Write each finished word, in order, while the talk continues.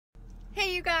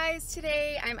Hey you guys,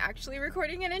 today I'm actually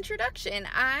recording an introduction.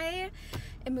 I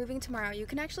am moving tomorrow. You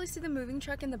can actually see the moving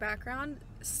truck in the background.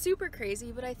 Super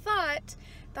crazy, but I thought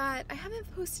that I haven't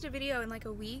posted a video in like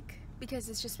a week because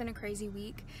it's just been a crazy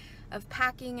week of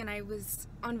packing and I was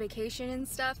on vacation and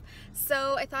stuff.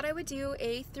 So I thought I would do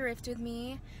a thrift with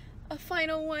me, a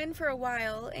final one for a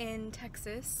while in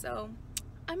Texas. So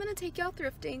I'm gonna take y'all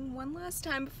thrifting one last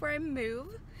time before I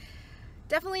move.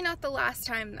 Definitely not the last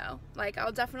time though. Like,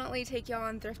 I'll definitely take y'all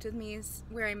on thrift with me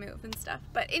where I move and stuff.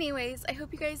 But anyways, I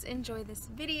hope you guys enjoy this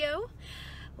video.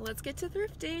 Let's get to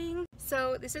thrifting.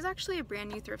 So this is actually a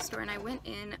brand new thrift store and I went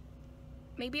in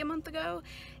maybe a month ago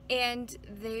and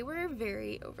they were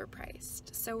very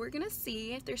overpriced. So we're gonna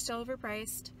see if they're still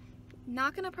overpriced.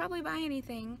 Not gonna probably buy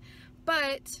anything,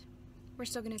 but we're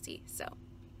still gonna see. So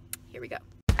here we go.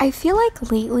 I feel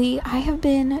like lately I have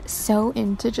been so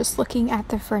into just looking at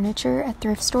the furniture at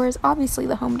thrift stores, obviously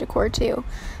the home decor too,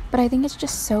 but I think it's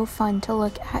just so fun to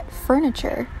look at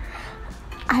furniture.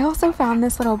 I also found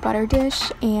this little butter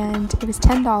dish and it was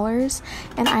 $10,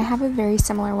 and I have a very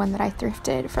similar one that I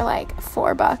thrifted for like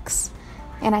 $4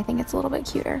 and I think it's a little bit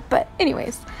cuter. But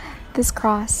anyways, this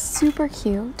cross, super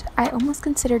cute. I almost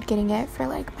considered getting it for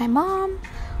like my mom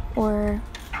or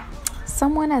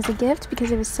someone as a gift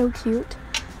because it was so cute.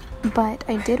 But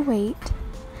I did wait.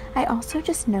 I also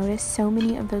just noticed so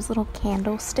many of those little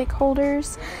candlestick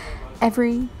holders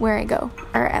everywhere I go,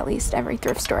 or at least every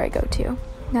thrift store I go to.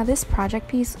 Now this project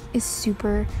piece is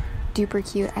super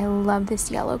duper cute. I love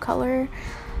this yellow color.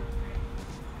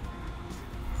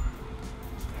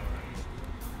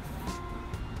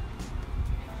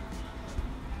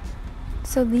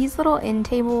 So these little end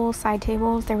tables, side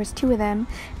tables, there was 2 of them,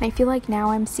 and I feel like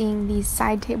now I'm seeing these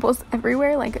side tables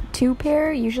everywhere, like 2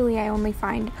 pair. Usually I only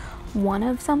find 1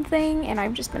 of something, and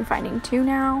I've just been finding 2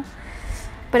 now,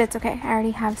 but it's okay, I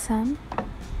already have some.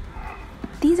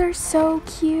 These are so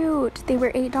cute. They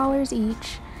were $8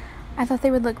 each. I thought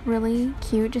they would look really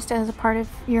cute just as a part of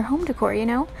your home decor, you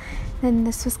know? Then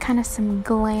this was kind of some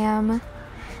glam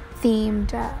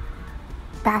themed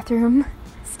bathroom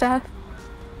stuff.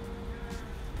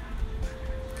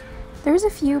 There was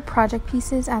a few project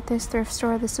pieces at this thrift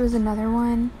store. This was another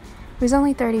one. It was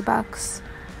only $30.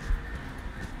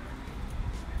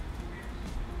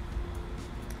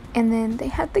 And then they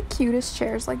had the cutest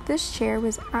chairs. Like, this chair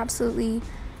was absolutely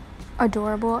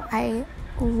adorable. I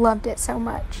loved it so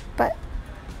much. But,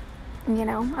 you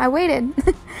know, I waited.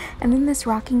 And then this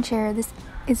rocking chair. This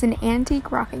is an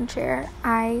antique rocking chair.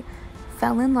 I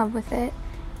fell in love with it.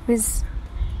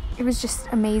 It was just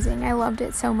amazing. I loved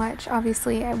it so much.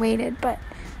 Obviously, I waited, but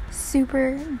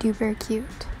super duper cute.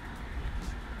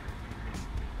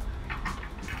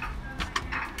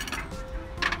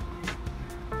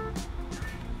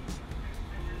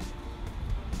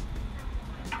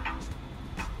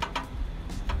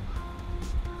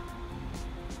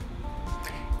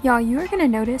 Y'all, you are gonna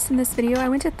notice in this video, I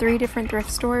went to 3 different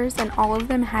thrift stores and all of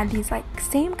them had these like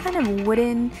same kind of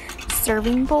wooden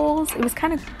serving bowls. It was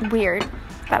kind of weird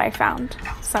that I found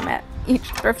some at each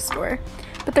thrift store,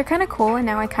 but they're kind of cool and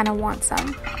now I kind of want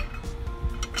some.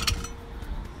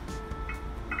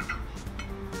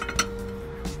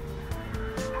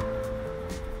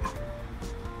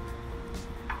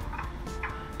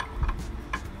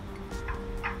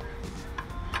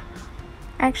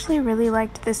 I actually really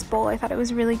liked this bowl. I thought it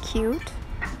was really cute.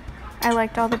 I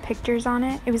liked all the pictures on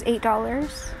it. It was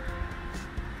 $8.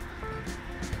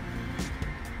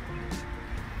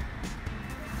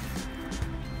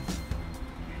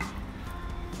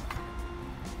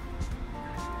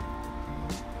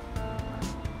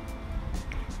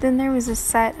 Then there was a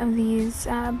set of these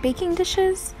baking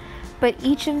dishes, but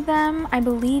each of them, I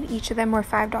believe each of them were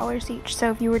 $5 each.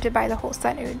 So if you were to buy the whole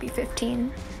set, it would be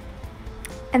 $15.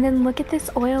 And then look at this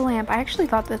oil lamp. I actually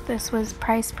thought that this was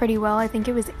priced pretty well. I think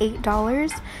it was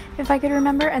 $8 if I could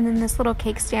remember. And then this little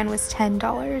cake stand was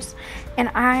 $10.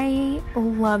 And I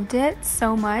loved it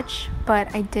so much,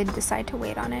 but I did decide to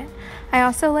wait on it. I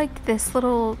also liked this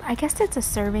little, I guess it's a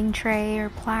serving tray or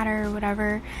platter or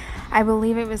whatever. I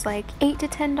believe it was like $8 to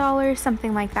 $10,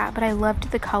 something like that, but I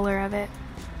loved the color of it.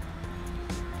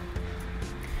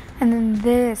 And then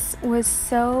this was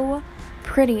so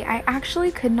pretty. I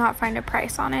actually could not find a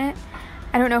price on it.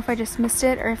 I don't know if I just missed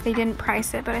it or if they didn't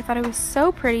price it, but I thought it was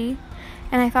so pretty.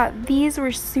 And I thought these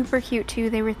were super cute too.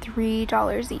 They were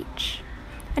 $3 each.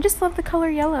 I just love the color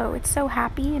yellow. It's so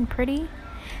happy and pretty.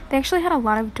 They actually had a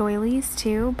lot of doilies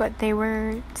too, but they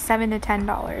were $7 to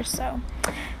 $10, so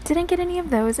didn't get any of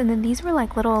those. And then these were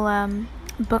like little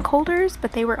book holders,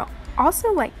 but they were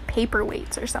also like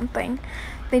paperweights or something.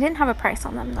 They didn't have a price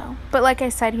on them though. But like I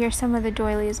said, here's some of the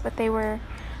doilies, but they were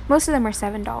Most of them were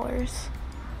 $7.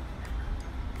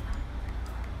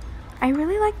 I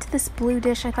really liked this blue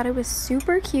dish. I thought it was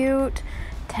super cute.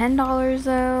 $10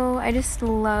 though. I just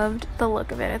loved the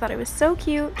look of it. I thought it was so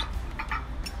cute.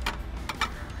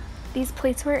 These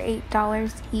plates were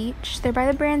 $8 each. They're by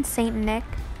the brand Saint Nick.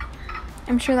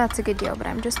 I'm sure that's a good deal, but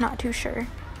I'm just not too sure.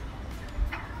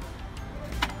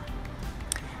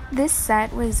 This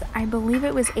set was, I believe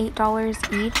it was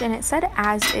 $8 each, and it said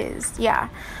as is. Yeah.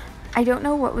 I don't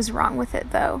know what was wrong with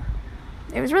it though.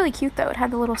 It was really cute though. It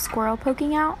had the little squirrel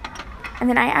poking out. And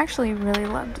then I actually really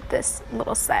loved this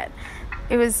little set.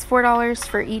 It was $4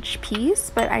 for each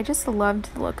piece, but I just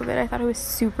loved the look of it. I thought it was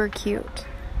super cute.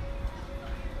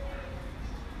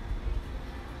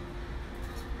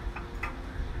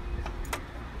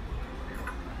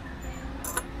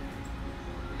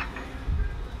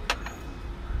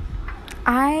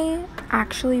 I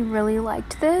actually really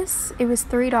liked this. It was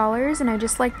 $3 and I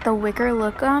just liked the wicker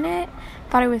look on it.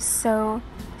 Thought it was so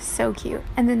cute.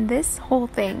 And then this whole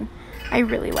thing I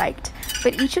really liked.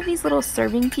 But each of these little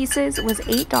serving pieces was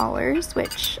 $8,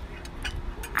 which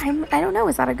I don't know,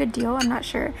 is that a good deal? I'm not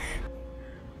sure.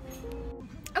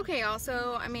 Okay,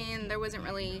 also, I mean, there wasn't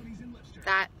really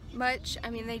that much. I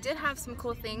mean, they did have some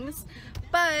cool things,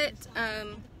 but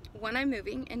one, I'm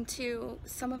moving, and two,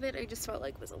 some of it I just felt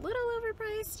like was a little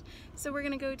overpriced. So we're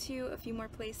gonna go to a few more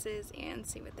places and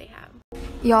see what they have.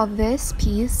 Y'all, this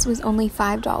piece was only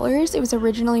 $5. It was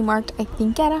originally marked, I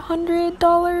think, at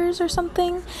 $100 or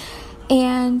something.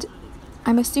 And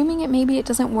I'm assuming maybe it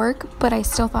doesn't work, but I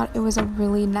still thought it was a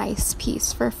really nice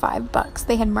piece for $5.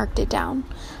 They had marked it down.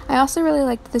 I also really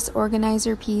liked this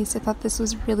organizer piece. I thought this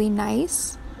was really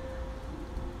nice.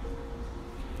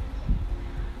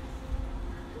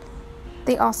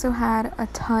 They also had a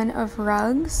ton of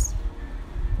rugs.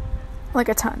 Like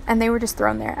a ton. And they were just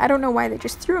thrown there. I don't know why they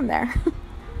just threw them there.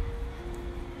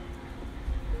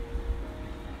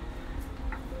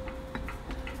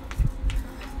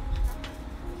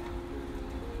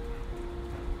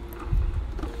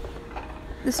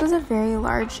 This was a very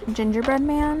large gingerbread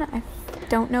man. I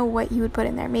don't know what you would put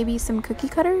in there. Maybe some cookie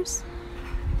cutters?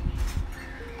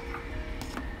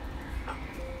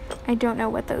 I don't know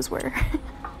what those were.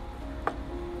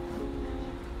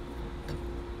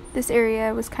 This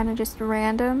area was kind of just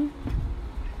random.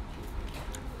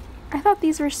 I thought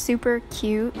these were super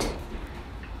cute.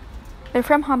 They're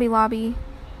from Hobby Lobby.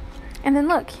 And then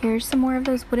look, here's some more of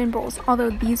those wooden bowls.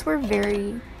 Although these were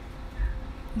very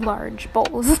large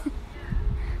bowls.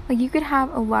 Like, you could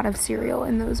have a lot of cereal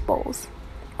in those bowls.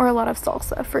 Or a lot of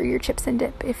salsa for your chips and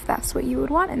dip if that's what you would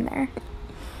want in there.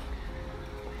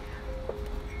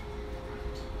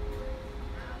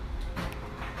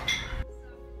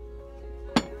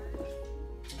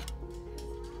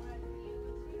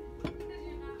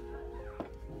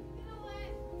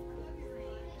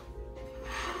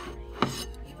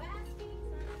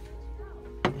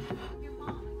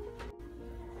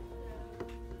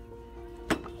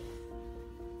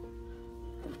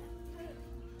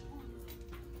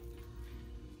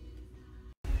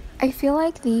 I feel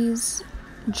like these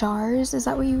jars, is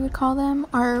that what you would call them,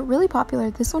 are really popular.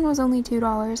 This one was only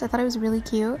 $2. I thought it was really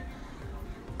cute.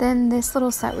 Then this little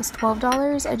set was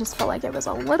 $12. I just felt like it was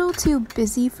a little too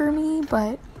busy for me,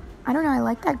 but I don't know, I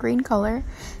like that green color.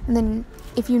 And then,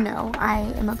 if you know, I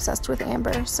am obsessed with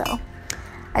amber, so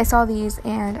I saw these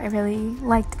and I really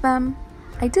liked them.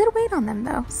 I did wait on them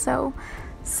though, so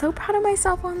proud of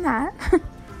myself on that.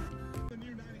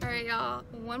 Alright y'all,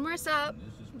 one more stop.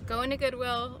 Going to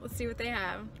Goodwill. Let's see what they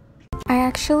have. I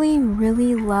actually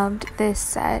really loved this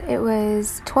set. It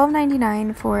was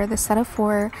 $12.99 for the set of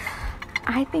 4.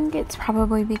 I think it's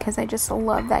probably because I just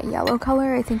love that yellow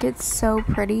color. I think it's so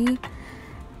pretty.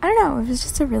 I don't know, it was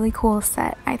just a really cool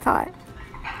set, I thought.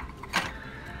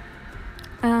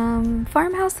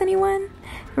 Farmhouse, anyone?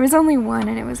 There was only one,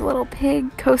 and it was a little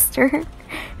pig coaster,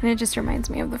 and it just reminds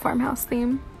me of the farmhouse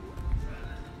theme.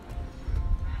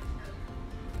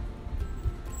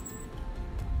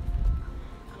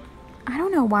 I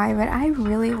don't know why, but I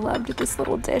really loved this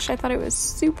little dish. I thought it was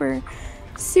super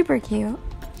cute.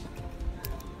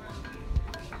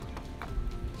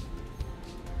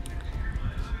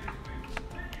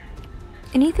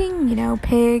 Anything, you know,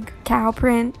 pig, cow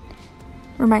print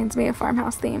reminds me of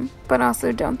farmhouse theme, but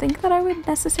also don't think that I would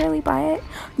necessarily buy it.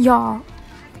 Y'all,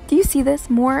 do you see this?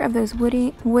 More of those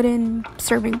wooden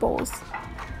serving bowls.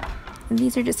 And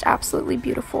these are just absolutely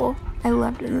beautiful. I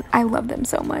love them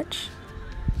so much.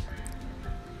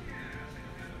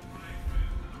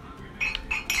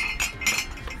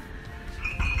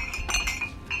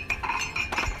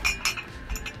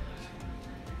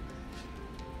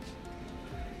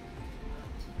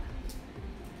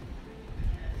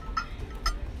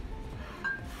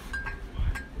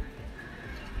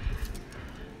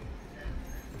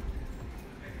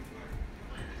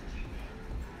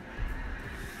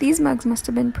 These mugs must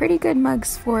have been pretty good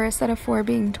mugs for a set of 4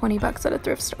 being 20 bucks at a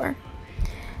thrift store.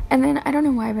 And then, I don't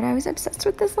know why, but I was obsessed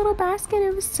with this little basket.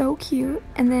 It was so cute.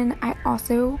 And then I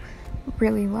also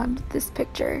really loved this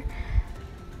picture.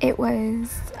 It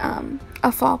was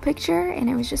a fall picture, and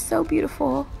it was just so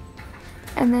beautiful.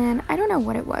 And then, I don't know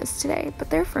what it was today, but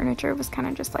their furniture was kind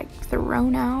of just like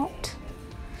thrown out.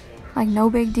 Like, no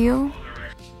big deal.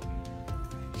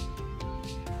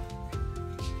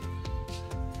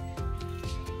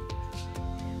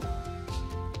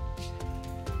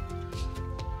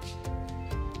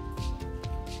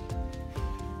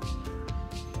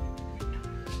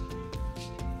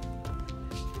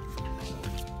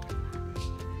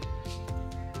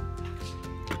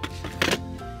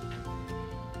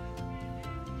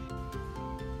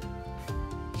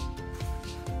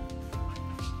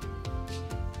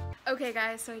 Okay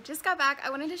guys, so I just got back. I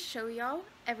wanted to show y'all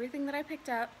everything that I picked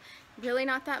up. Really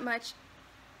not that much.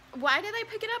 Why did I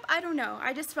pick it up? I don't know.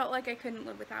 I just felt like I couldn't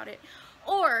live without it.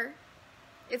 Or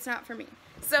it's not for me.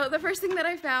 So the first thing that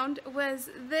I found was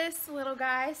this little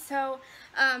guy. So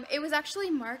it was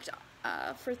actually marked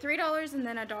for $3 and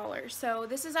then $1. So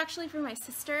this is actually for my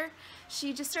sister.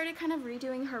 She just started kind of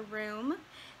redoing her room.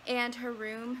 And her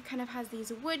room kind of has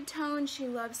these wood tones. She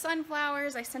loves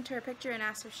sunflowers. I sent her a picture and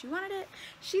asked her if she wanted it.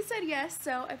 She said yes,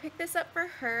 so I picked this up for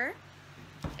her.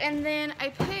 And then I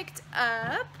picked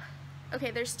up, okay,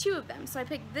 there's 2 of them. So I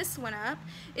picked this one up.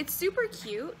 It's super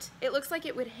cute. It looks like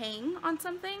it would hang on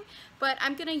something, but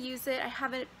I'm gonna use it. I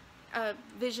have a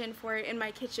vision for it in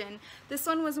my kitchen. This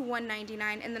one was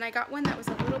 $1.99, and then I got one that was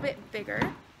a little bit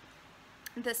bigger.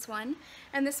 This one,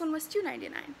 and this one was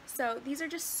 $2.99. So these are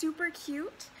just super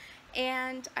cute,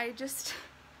 and I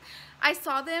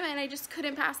saw them and I just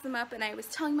couldn't pass them up, and I was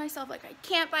telling myself like I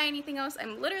can't buy anything else.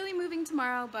 I'm literally moving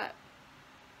tomorrow, but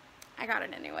I got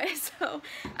it anyway. So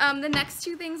the next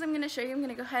 2 things I'm gonna show you, I'm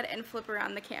gonna go ahead and flip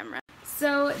around the camera.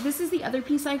 So this is the other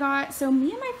piece I got. So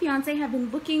me and my fiance have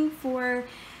been looking for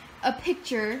a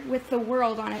picture with the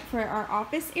world on it for our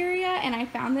office area, and I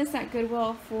found this at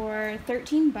Goodwill for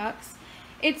 13 bucks.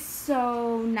 It's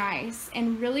so nice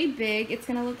and really big. It's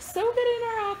gonna look so good in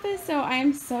our office, so I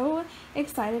am so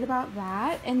excited about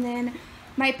that. And then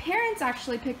my parents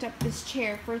actually picked up this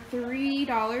chair for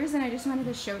 $3, and I just wanted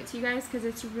to show it to you guys because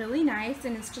it's really nice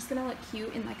and it's just gonna look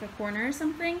cute in like a corner or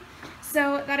something.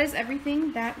 So that is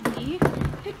everything that we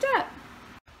picked up.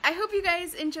 I hope you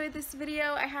guys enjoyed this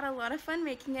video. I had a lot of fun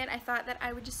making it. I thought that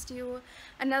I would just do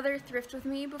another thrift with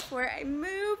me before I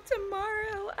move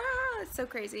tomorrow. It's so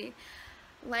crazy.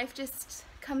 Life just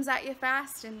comes at you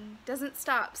fast and doesn't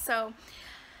stop. So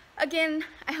again,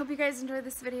 I hope you guys enjoyed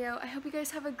this video. I hope you guys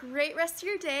have a great rest of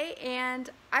your day, and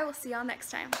I will see y'all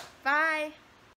next time. Bye!